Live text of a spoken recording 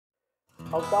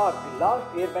Avatar, the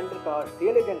last Airbender cast,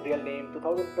 real age and real name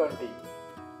 2020.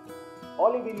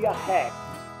 Olivia Hack.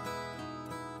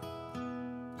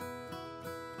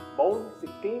 Born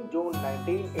 16 June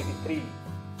 1983.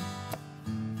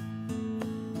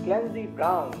 Clancy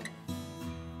Brown.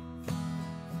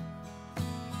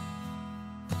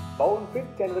 Born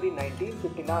 5th January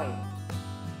 1959.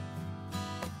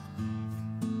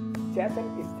 Jason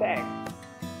Isaac.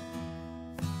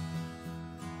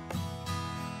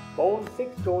 Born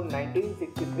 6 June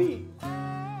 1963.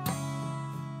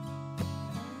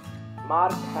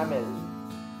 Mark Hamill.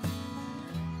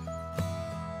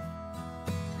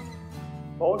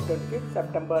 Born 25th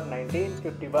September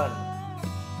 1951.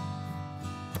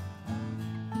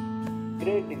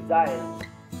 Great Desire.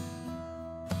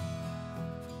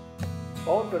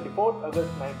 Born 24th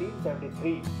August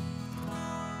 1973.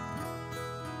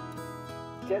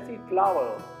 Jesse Flower.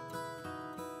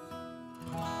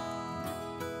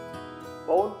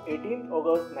 Born 18th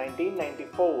August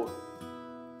 1994.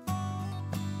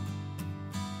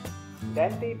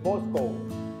 Dante Bosco.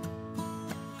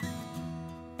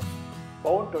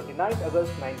 Born 29th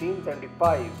August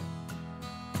 1975.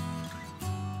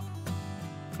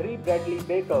 Bree Bradley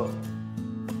Baker.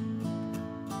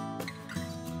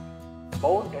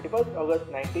 Born 31st August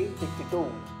 1962.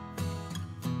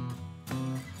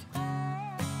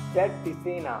 Chad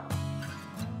Piscina.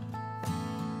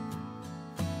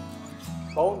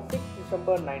 Born 6th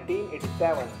December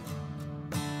 1987.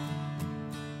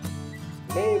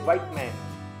 Mae Whiteman.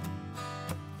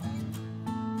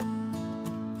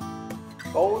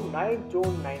 Born 9th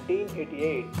June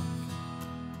 1988.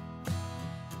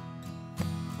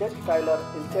 Judge Tyler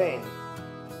Ilchain.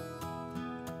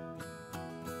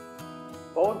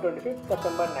 Born 25th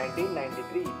September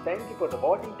 1993. Thank you for the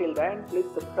watching till then.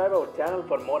 Please subscribe our channel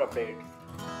for more updates.